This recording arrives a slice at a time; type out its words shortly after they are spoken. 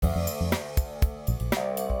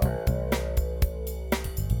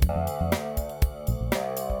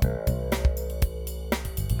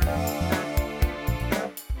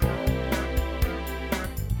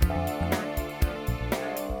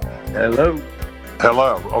Hello.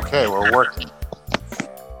 Hello. Okay, we're working.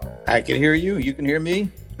 I can hear you. You can hear me.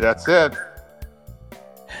 That's it.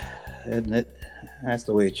 Isn't it? That's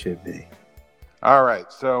the way it should be. All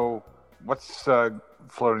right. So, what's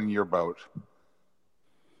floating your boat?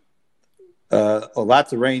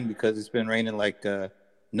 Lots of rain because it's been raining like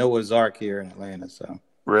Noah's Ark here in Atlanta. So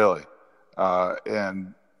Really?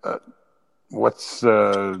 And what's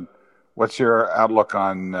your outlook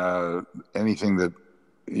on anything that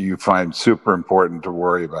you find super important to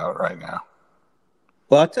worry about right now?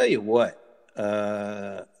 well, I'll tell you what.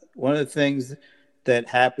 One of the things that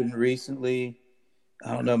happened recently,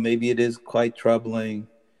 I don't know, maybe it is quite troubling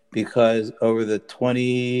because over the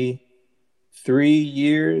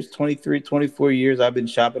 24 years I've been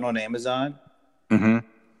shopping on Amazon. Mm-hmm.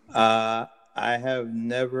 I have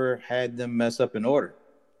never had them mess up an order.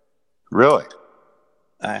 Really?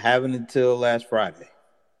 I haven't until last Friday.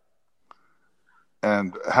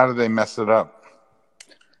 And how did they mess it up?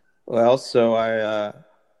 Well, so I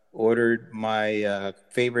ordered my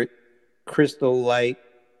favorite Crystal Light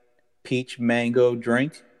peach mango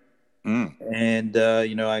drink, and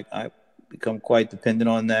I become quite dependent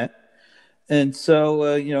on that. And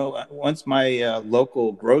so once my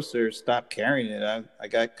local grocer stopped carrying it, I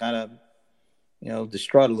got kind of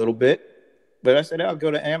distraught a little bit. But I said I'll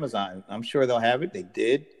go to Amazon. I'm sure they'll have it. They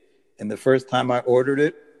did, and the first time I ordered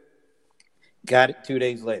it, got it 2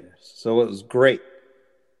 days later. So it was great.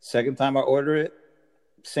 Second time I ordered it,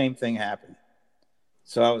 same thing happened.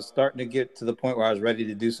 So I was starting to get to the point where I was ready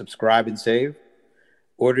to do subscribe and save.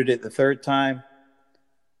 Ordered it the third time.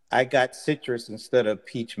 I got citrus instead of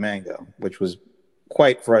peach mango, which was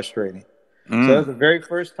quite frustrating. So that was the very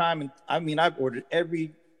first time. And I mean, I've ordered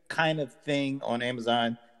every kind of thing on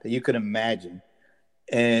Amazon that you could imagine.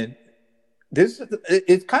 And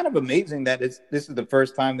it's kind of amazing that this is the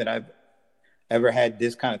first time that I've ever had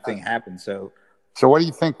this kind of thing happen. So what do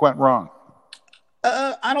you think went wrong?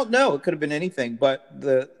 I don't know. It could have been anything, but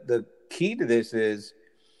the key to this is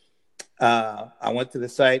I went to the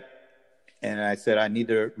site and I said I need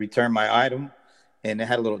to return my item, and they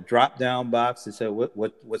had a little drop down box that said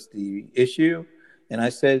what's the issue, and I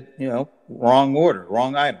said wrong order,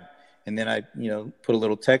 wrong item, and then I put a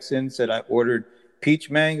little text in, said I ordered peach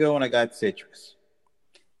mango and I got citrus,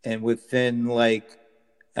 and within like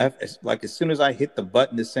as soon as I hit the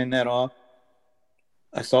button to send that off,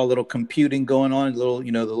 I saw a little computing going on, the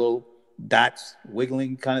little dots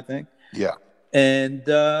wiggling kind of thing. Yeah.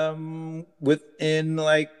 And within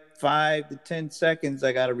like 5 to 10 seconds,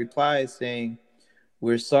 I got a reply saying,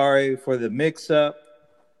 "We're sorry for the mix-up.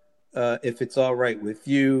 If it's all right with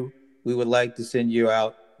you, we would like to send you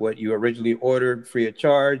out what you originally ordered free of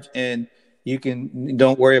charge, and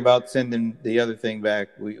don't worry about sending the other thing back.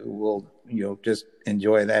 We will, just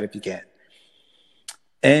enjoy that if you can."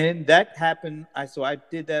 And that happened. So I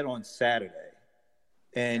did that on Saturday,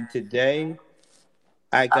 and today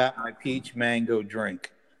I got my peach mango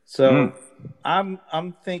drink. So I'm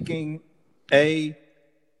thinking,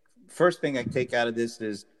 first thing I take out of this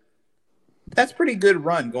is that's pretty good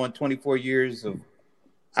run, going 24 years of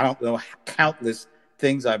I don't know countless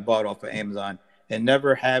things I bought off of Amazon and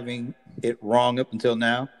never having it wrong up until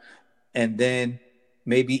now. And then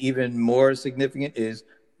maybe even more significant is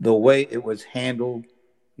the way it was handled.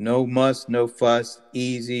 No muss, no fuss,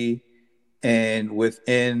 easy. And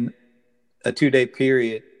within a 2-day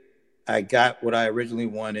period, I got what I originally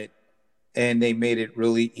wanted, and they made it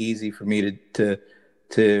really easy for me to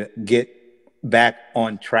get back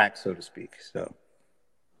on track, so to speak. So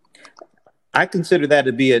I consider that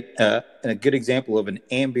to be a good example of an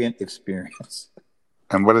ambient experience.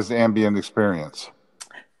 And what is the ambient experience?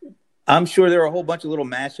 I'm sure there are a whole bunch of little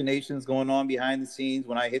machinations going on behind the scenes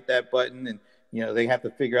when I hit that button, and they have to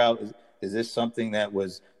figure out is this something that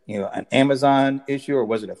was an Amazon issue, or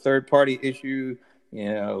was it a third party issue?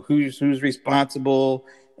 Who's responsible,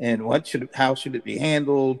 and how should it be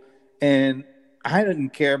handled? And I didn't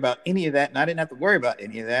care about any of that, and I didn't have to worry about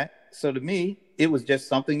any of that. So to me, it was just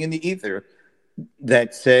something in the ether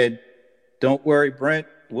that said, "Don't worry, Brent,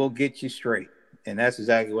 we'll get you straight." And that's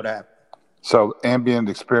exactly what happened. So ambient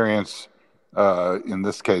experience, in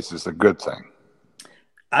this case, is a good thing.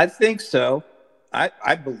 I think so.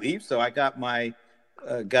 I believe so. I got my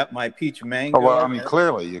peach mango. Oh, well, I mean,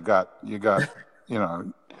 clearly you got you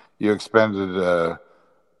expended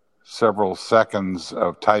several seconds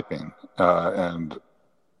of typing and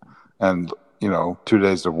 2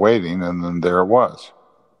 days of waiting, and then there it was.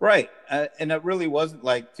 Right, and it really wasn't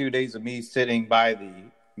like 2 days of me sitting by the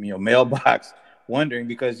mailbox wondering,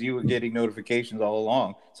 because you were getting notifications all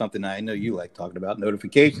along. Something I know you like talking about,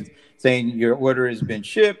 notifications saying your order has been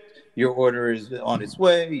shipped. your order is on its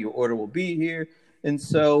way, your order will be here. And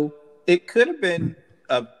so it could have been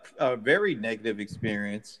a very negative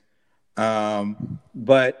experience.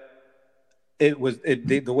 But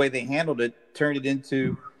the way they handled it turned it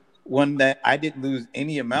into one that I didn't lose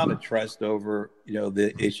any amount of trust over,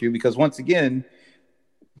 the issue, because once again,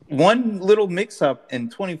 one little mix up in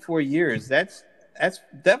 24 years, that's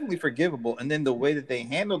definitely forgivable. And then the way that they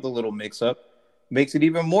handled the little mix up makes it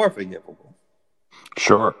even more forgivable.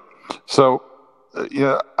 Sure. So,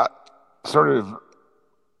 sort of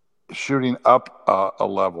shooting up a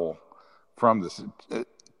level from this,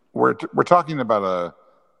 we're talking about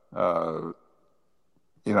a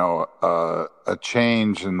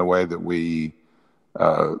change in the way that we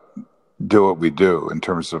do what we do in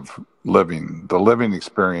terms of living. The living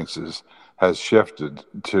experiences has shifted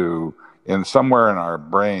to, in somewhere in our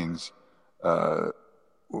brains,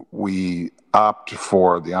 we opt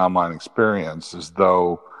for the online experience as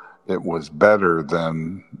though it was better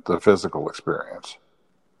than the physical experience.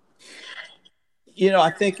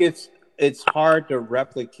 I think it's hard to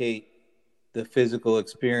replicate the physical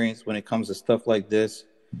experience when it comes to stuff like this,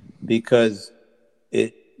 because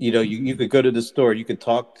you could go to the store, you could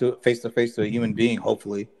talk to face to a human being,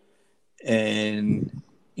 hopefully, and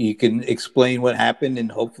you can explain what happened,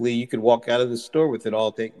 and hopefully you could walk out of the store with it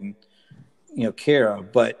all taken care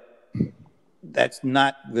of. But that's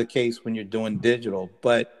not the case when you're doing digital.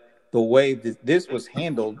 But the way that this was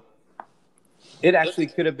handled, it actually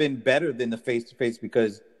could have been better than the face-to-face,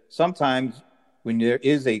 because sometimes when there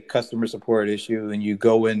is a customer support issue and you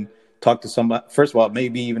go and talk to somebody, first of all, it may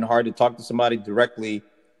be even hard to talk to somebody directly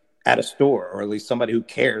at a store, or at least somebody who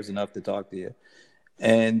cares enough to talk to you.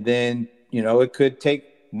 And then, it could take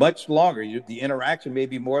much longer. The interaction may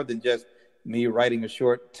be more than just me writing a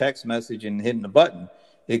short text message and hitting a button.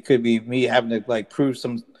 It could be me having to prove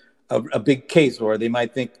a big case, or they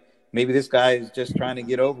might think maybe this guy is just trying to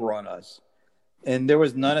get over on us. And there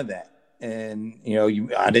was none of that. And,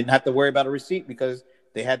 I didn't have to worry about a receipt because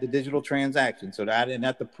they had the digital transaction. So I didn't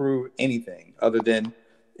have to prove anything other than,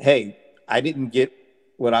 hey, I didn't get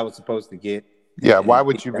what I was supposed to get. Yeah. Why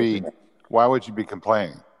would you be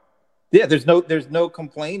complaining? Yeah. There's no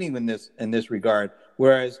complaining in this regard.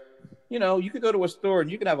 Whereas, you could go to a store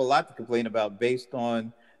and you can have a lot to complain about based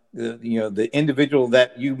on the individual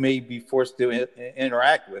that you may be forced to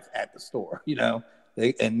interact with at the store,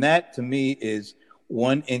 and that to me is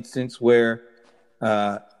one instance where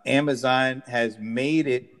Amazon has made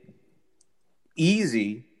it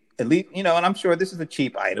easy, at least, and I'm sure this is a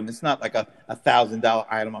cheap item. It's not like a $1,000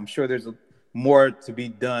 item. I'm sure there's more to be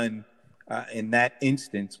done in that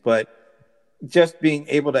instance, but just being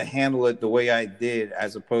able to handle it the way I did,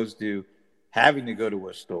 as opposed to having to go to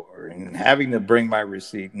a store and having to bring my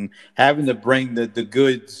receipt and having to bring the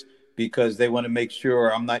goods because they want to make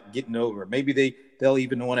sure I'm not getting over. Maybe they'll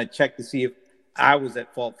even want to check to see if I was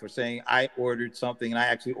at fault for saying I ordered something and I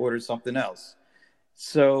actually ordered something else.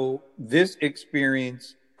 So this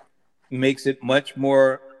experience makes it much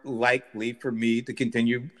more likely for me to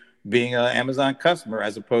continue being an Amazon customer,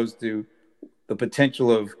 as opposed to the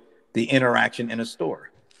potential of the interaction in a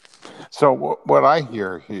store. So what I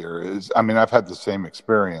hear here is, I've had the same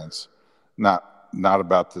experience, not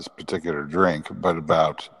about this particular drink, but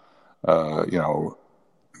about,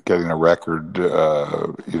 getting a record,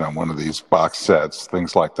 one of these box sets,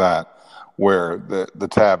 things like that, where the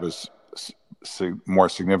tab is more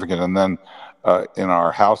significant. And then in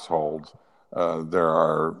our household, there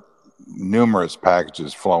are numerous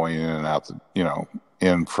packages flowing in and out,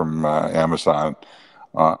 in from Amazon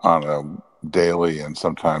on a daily and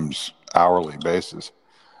sometimes hourly basis.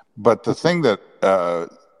 But the thing that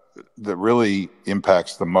really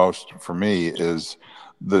impacts the most for me is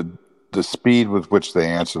the speed with which they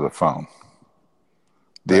answer the phone.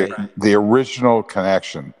 The original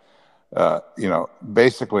connection,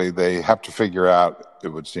 basically they have to figure out, it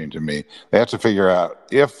would seem to me, they have to figure out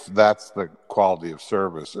if that's the quality of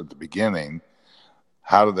service at the beginning,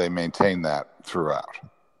 how do they maintain that throughout?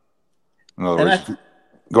 In other words,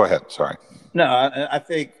 go ahead, sorry. No, I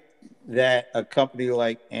think that a company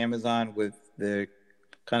like Amazon, with the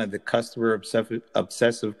kind of the customer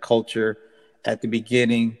obsessive culture at the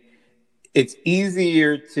beginning, it's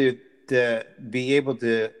easier to be able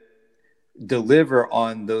to deliver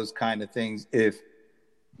on those kind of things if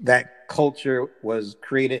that culture was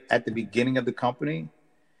created at the beginning of the company,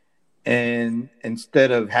 and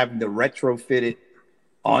instead of having to retrofit it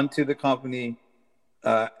onto the company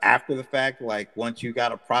after the fact, like once you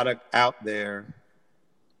got a product out there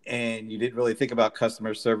and you didn't really think about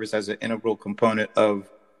customer service as an integral component of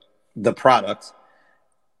the product.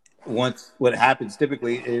 Once, what happens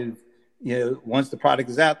typically is once the product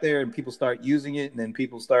is out there and people start using it, and then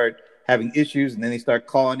people start having issues, and then they start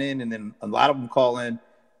calling in, and then a lot of them call in.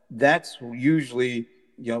 That's usually,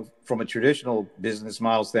 from a traditional business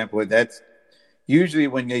model standpoint, that's usually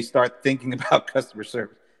when they start thinking about customer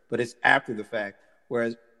service, but it's after the fact.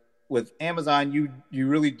 Whereas with Amazon, you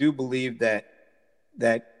really do believe that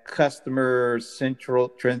customer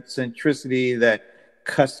centricity, that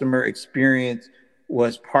customer experience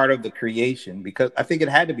was part of the creation, because I think it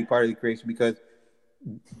had to be part of the creation, because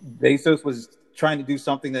Bezos was trying to do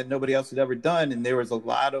something that nobody else had ever done. And there was a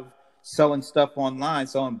lot of selling stuff online,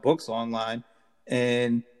 selling books online.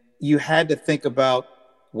 And you had to think about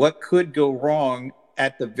what could go wrong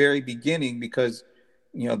at the very beginning, because,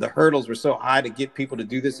 the hurdles were so high to get people to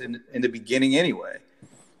do this in the beginning anyway.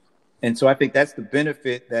 And so I think that's the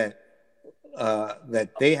benefit that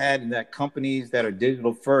they had, and that companies that are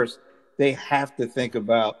digital first, they have to think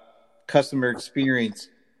about customer experience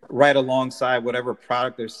right alongside whatever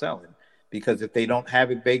product they're selling. Because if they don't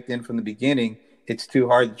have it baked in from the beginning, it's too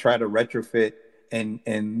hard to try to retrofit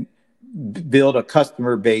and build a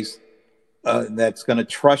customer base that's going to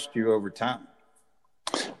trust you over time.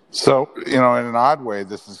 So, in an odd way,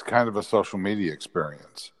 this is kind of a social media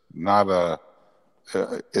experience,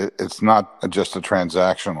 it's not just a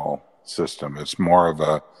transactional system. It's more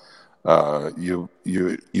of you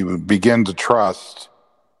begin to trust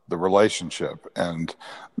the relationship, and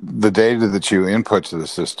the data that you input to the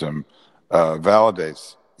system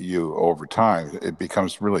validates you over time. It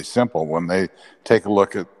becomes really simple when they take a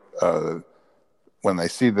look at when they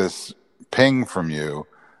see this ping from you.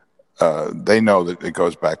 They know that it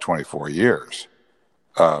goes back 24 years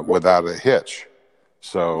without a hitch.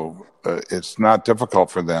 So it's not difficult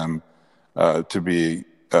for them to be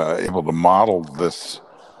able to model this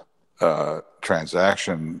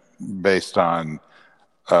transaction based on,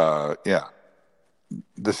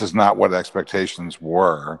 this is not what expectations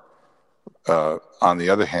were. On the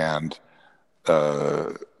other hand,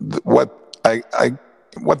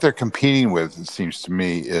 what they're competing with, it seems to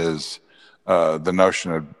me, is the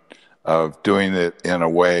notion of doing it in a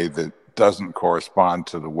way that doesn't correspond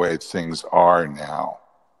to the way things are now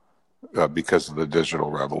because of the digital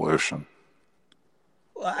revolution.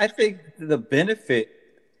 Well, I think the benefit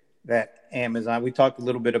that Amazon, we talked a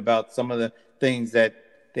little bit about some of the things that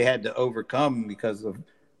they had to overcome because of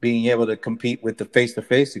being able to compete with the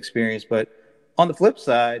face-to-face experience. But on the flip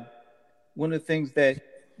side, one of the things that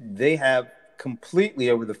they have completely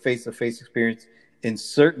over the face-to-face experience in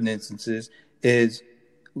certain instances is,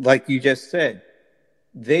 like you just said,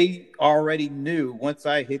 they already knew once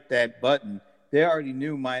I hit that button, they already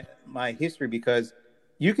knew my history, because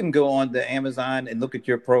you can go on to Amazon and look at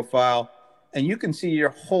your profile and you can see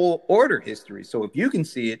your whole order history. So if you can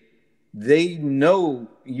see it, they know,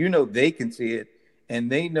 they can see it,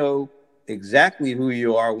 and they know exactly who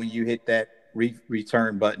you are when you hit that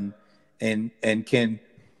return button, and can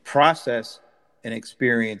process and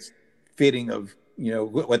experience fitting of,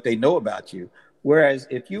 what they know about you. Whereas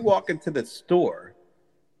if you walk into the store,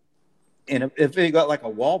 and if they got like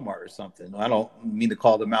a Walmart or something, I don't mean to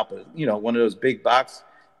call them out, but one of those big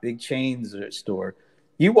chains or store,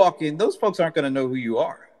 you walk in, those folks aren't going to know who you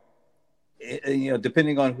are.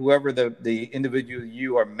 Depending on whoever the individual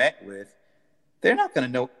you are met with, they're not going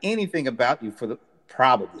to know anything about you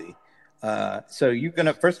probably. So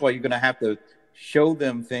first of all, you're going to have to show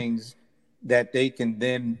them things that they can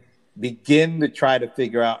then begin to try to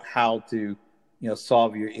figure out how to,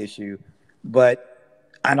 solve your issue. But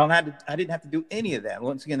I didn't have to do any of that.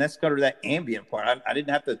 Once again, that's kind of that ambient part. I didn't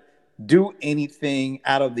have to do anything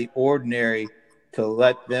out of the ordinary to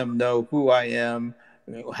let them know who I am,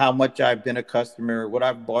 how much I've been a customer, what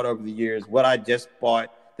I've bought over the years, what I just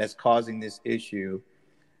bought that's causing this issue.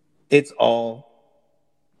 It's all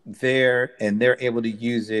there, and they're able to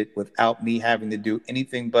use it without me having to do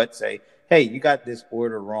anything but say, hey, you got this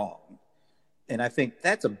order wrong. And I think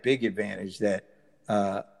that's a big advantage that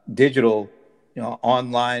digital,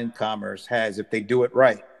 online commerce has if they do it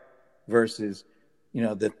right, versus,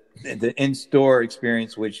 the in-store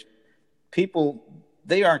experience, which people,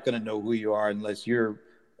 they aren't going to know who you are unless you're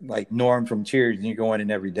like Norm from Cheers and you're going in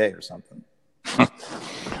every day or something.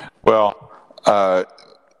 Well, the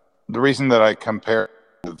reason that I compare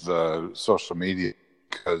with social media,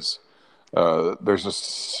 because there's a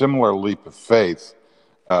similar leap of faith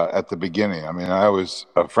at the beginning. I mean,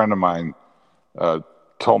 a friend of mine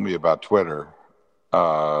told me about Twitter.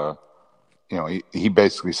 He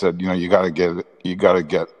basically said, you got to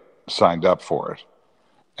get signed up for it.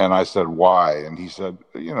 And I said, why? And he said,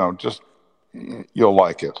 just you'll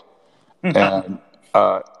like it. and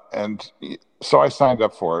so I signed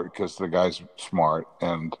up for it because the guy's smart,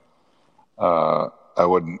 and I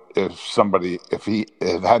wouldn't, if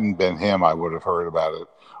it hadn't been him, I would have heard about it.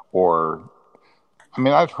 Or, I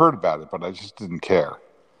mean, I'd heard about it, but I just didn't care.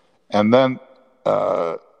 And then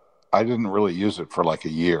I didn't really use it for like a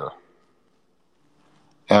year.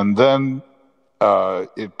 And then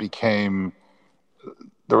it became,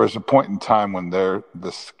 there was a point in time when the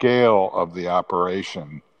scale of the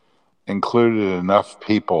operation included enough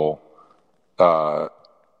people that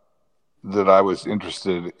I was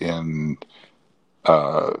interested in,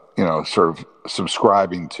 sort of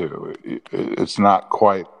subscribing to. It's not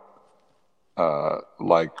quite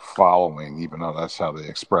like following, even though that's how they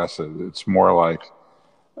express it. It's more like,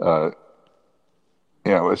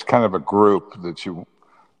 it's kind of a group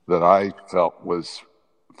that I felt was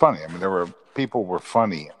funny. I mean, people were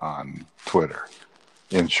funny on Twitter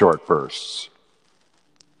in short bursts,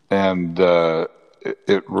 and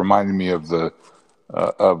it reminded me of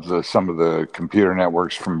some of the computer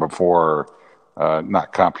networks from before,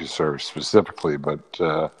 not CompuServe specifically, but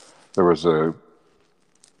there was a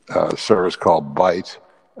service called Byte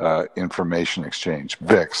Information Exchange,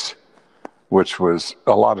 BIX, which was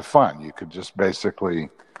a lot of fun. You could just basically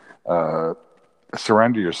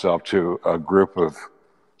surrender yourself to a group of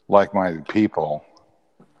like-minded people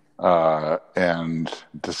and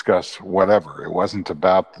discuss whatever. It wasn't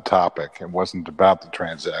about the topic. It wasn't about the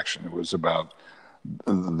transaction. It was about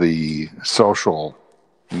the social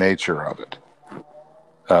nature of it.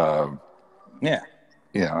 And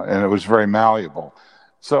it was very malleable.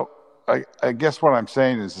 So I guess what I'm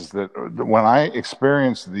saying is that when I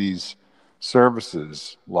experienced these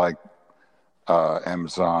services like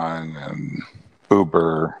Amazon and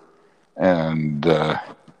Uber and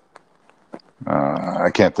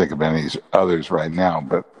I can't think of any others right now,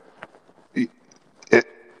 but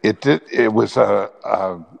it was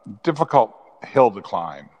a difficult hill to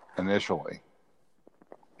climb initially.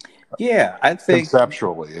 Yeah, I think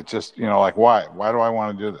conceptually, it just like why do I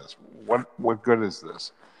want to do this? What good is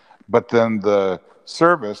this? But then the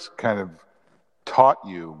service kind of taught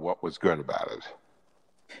you what was good about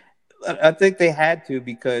it. I think they had to,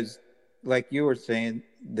 because, like you were saying,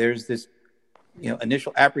 there's this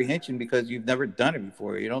initial apprehension because you've never done it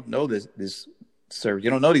before. You don't know this service. You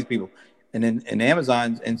don't know these people. And in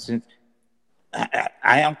Amazon's instance,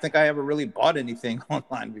 I don't think I ever really bought anything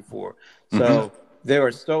online before. So there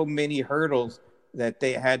are so many hurdles that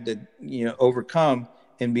they had to overcome,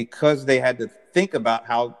 and because they had to think about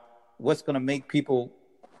what's going to make people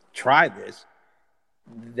try this,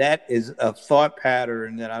 that is a thought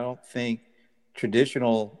pattern that I don't think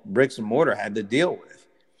traditional bricks and mortar had to deal with.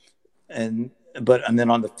 And then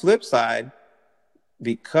on the flip side,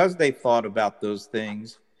 because they thought about those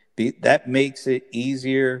things, that makes it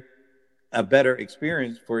easier, a better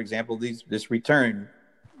experience. For example, this return,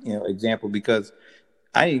 example, because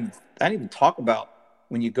I didn't even talk about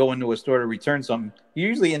when you go into a store to return something, you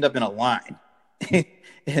usually end up in a line.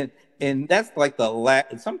 and that's like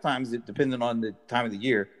sometimes, depending on the time of the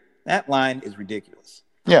year, that line is ridiculous.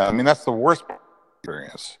 Yeah, I mean, that's the worst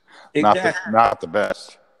experience, exactly. Not the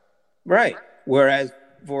best. Right. Whereas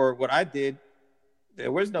for what I did,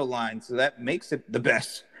 there was no line, so that makes it the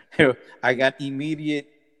best. I got immediate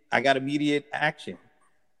action,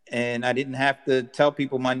 and I didn't have to tell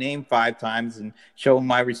people my name 5 times and show them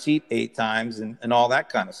my receipt 8 times and all that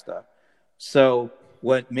kind of stuff. So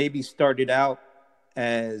what maybe started out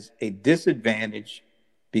as a disadvantage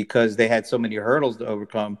because they had so many hurdles to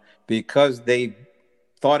overcome, because they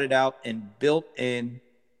thought it out and built in,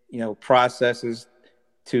 processes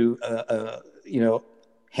to,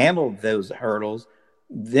 handle those hurdles,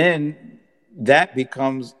 then that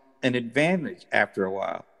becomes an advantage after a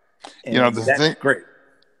while. And that's great.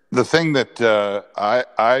 The thing that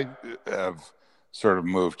I have sort of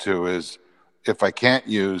moved to is, if I can't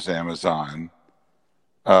use Amazon,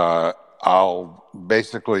 I'll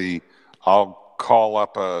call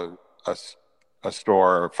up a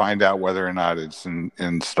store, find out whether or not it's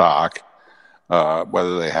in stock,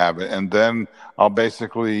 whether they have it, and then I'll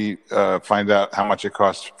basically find out how much it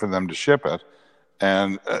costs for them to ship it.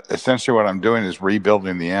 And essentially what I'm doing is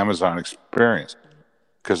rebuilding the Amazon experience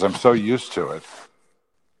because I'm so used to it.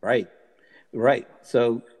 Right.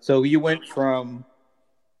 So you went from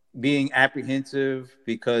being apprehensive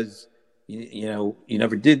because you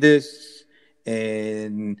never did this,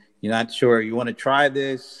 and you're not sure you want to try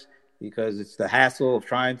this because it's the hassle of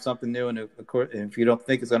trying something new, and of course, if you don't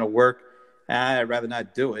think it's going to work, I'd rather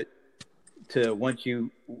not do it. To once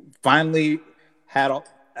you finally had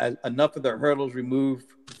enough of the hurdles removed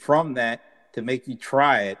from that to make you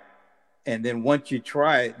try it, and then once you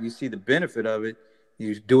try it, you see the benefit of it.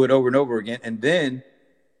 You do it over and over again, and then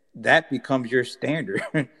that becomes your standard.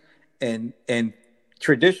 and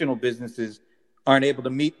traditional businesses aren't able to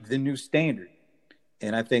meet the new standard.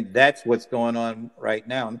 And I think that's what's going on right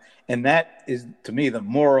now. And that is, to me, the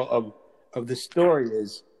moral of the story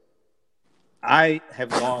is I have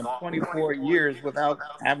gone 24 years without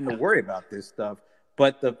having to worry about this stuff.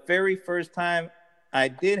 But the very first time I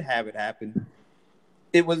did have it happen,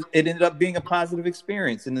 it ended up being a positive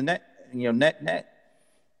experience in the net.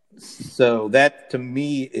 So that to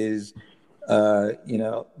me is,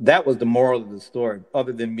 that was the moral of the story,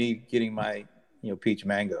 other than me getting my, peach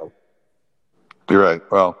mango. You're right.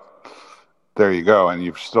 Well, there you go. And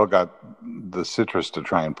you've still got the citrus to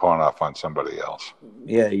try and pawn off on somebody else.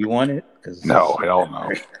 Yeah, you want it? No, hell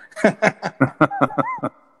no.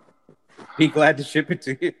 Be glad to ship it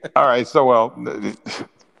to you. All right. So,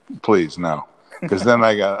 please, no. Because then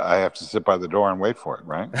I have to sit by the door and wait for it,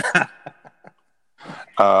 right?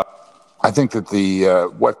 I think that the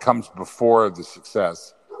what comes before the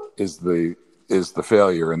success is the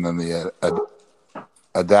failure, and then the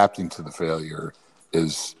adapting to the failure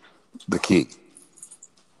is the key.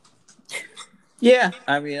 Yeah,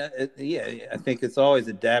 I mean, I think it's always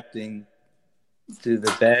adapting to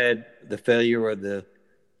the failure, or the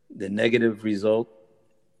negative result,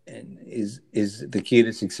 and is the key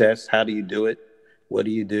to success. How do you do it? What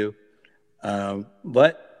do you do?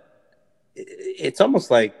 But it's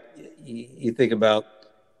almost like you think about,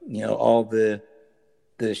 all the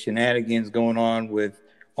shenanigans going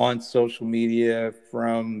on social media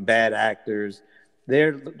from bad actors.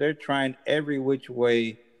 They're trying every which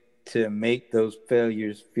way to make those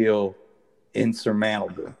failures feel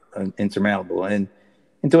insurmountable, and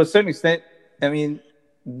to a certain extent, I mean,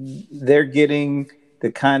 they're getting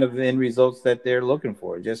the kind of end results that they're looking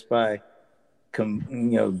for just by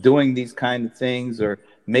doing these kind of things, or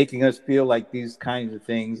making us feel like these kinds of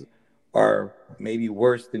things are maybe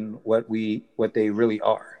worse than what they really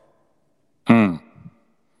are. And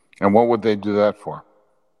what would they do that for?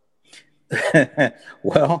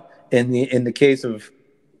 Well, in the case of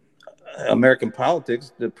American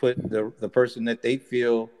politics, to put the person that they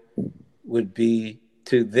feel would be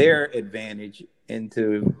to their advantage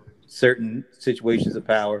into certain situations of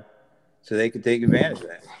power, so they could take advantage of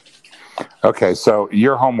that. Okay, so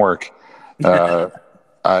your homework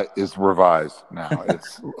is revised now.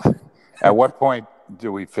 It's at what point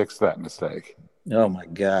do we fix that mistake? Oh my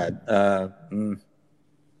God! I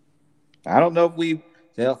don't know if we.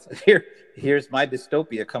 Here's my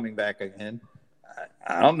dystopia coming back again.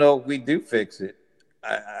 I don't know if we do fix it.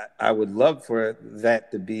 I would love for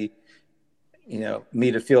that to be,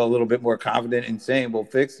 me to feel a little bit more confident in saying we'll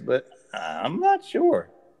fix it, but I'm not sure.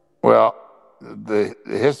 Well, the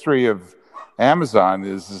history of Amazon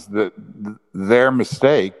is that their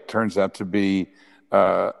mistake turns out to be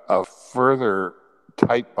a further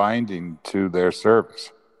tight binding to their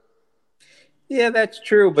service. Yeah, that's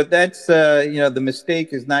true, but that's the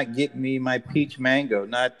mistake is not getting me my peach mango,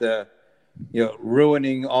 not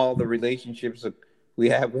ruining all the relationships we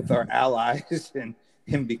have with our allies, and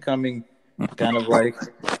becoming kind of like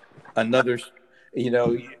another,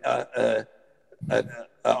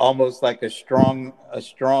 almost like a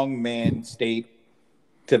strong man state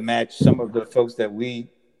to match some of the folks that we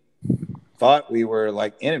thought we were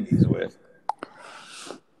like enemies with.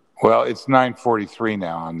 Well, it's 9:43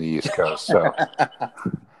 now on the East Coast, so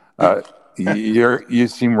you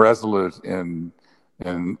seem resolute in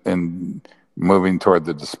moving toward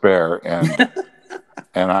the despair, and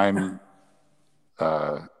I'm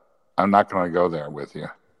not going to go there with you.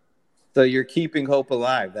 So you're keeping hope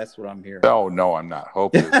alive. That's what I'm hearing. Oh no, I'm not.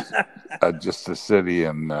 Hope is just a city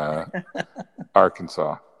in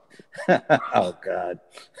Arkansas. Oh God.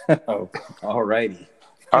 Oh, all righty.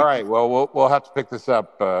 All right. Well, we'll have to pick this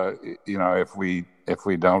up. If we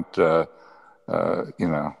don't,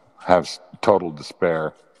 have total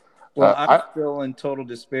despair. Well, I'm still in total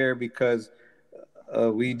despair because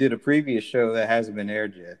we did a previous show that hasn't been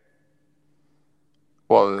aired yet.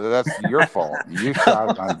 Well, that's your fault. You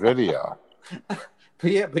shot it on video. But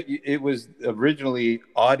it was originally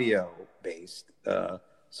audio based.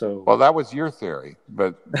 Well, that was your theory,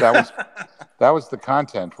 but that was the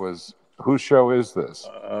content. Was whose show is this?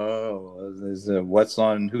 Oh, is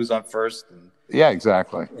who's on first? Yeah,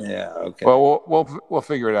 exactly. Yeah, okay. Well, we'll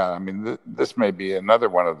figure it out. I mean, this may be another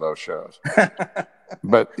one of those shows,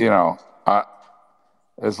 but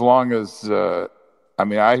as long as there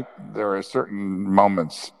are certain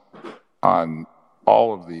moments on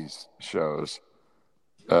all of these shows,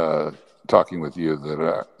 talking with you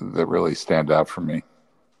that really stand out for me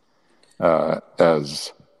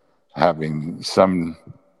as having some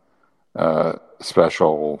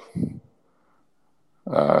special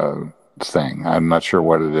thing. I'm not sure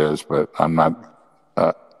what it is, but I'm not.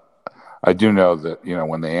 I do know that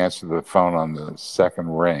when they answer the phone on the second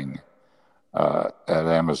ring at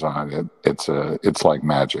Amazon, it's like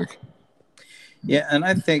magic. Yeah, and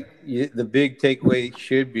I think the big takeaway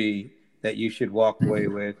should be that you should walk away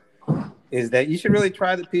with is that you should really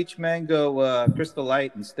try the peach mango Crystal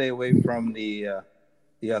Light and stay away from the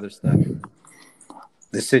other stuff,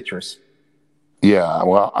 the citrus. Yeah,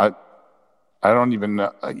 well, I don't even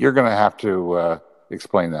know. You're going to have to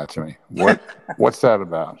explain that to me. What's that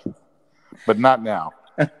about? But not now.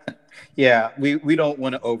 Yeah, we don't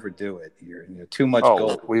want to overdo it. You're too much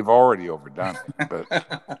gold. We've already overdone it, but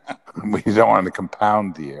we don't want to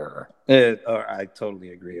compound the error. I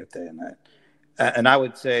totally agree with that. And I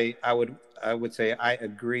would say I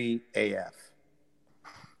agree AF.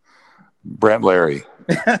 Brent Larry,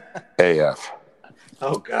 AF.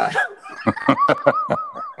 Oh God.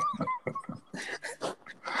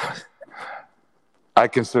 I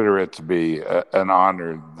consider it to be an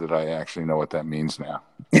honor that I actually know what that means now.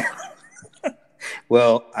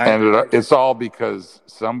 Well, it's all because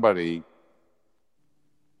somebody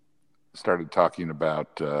started talking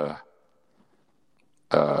about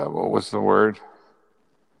what was the word?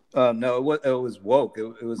 No, it was woke.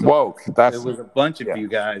 It was woke. It was a bunch of you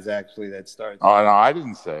guys actually that started. Oh no, I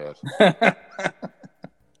didn't say it.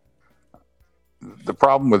 The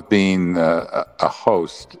problem with being a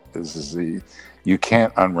host is you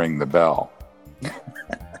can't unring the bell.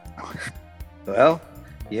 Well,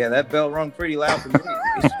 yeah, that bell rung pretty loud for me.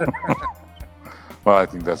 Well, I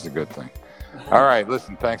think that's a good thing. All right,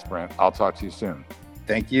 listen, thanks, Brent. I'll talk to you soon.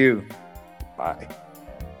 Thank you. Bye.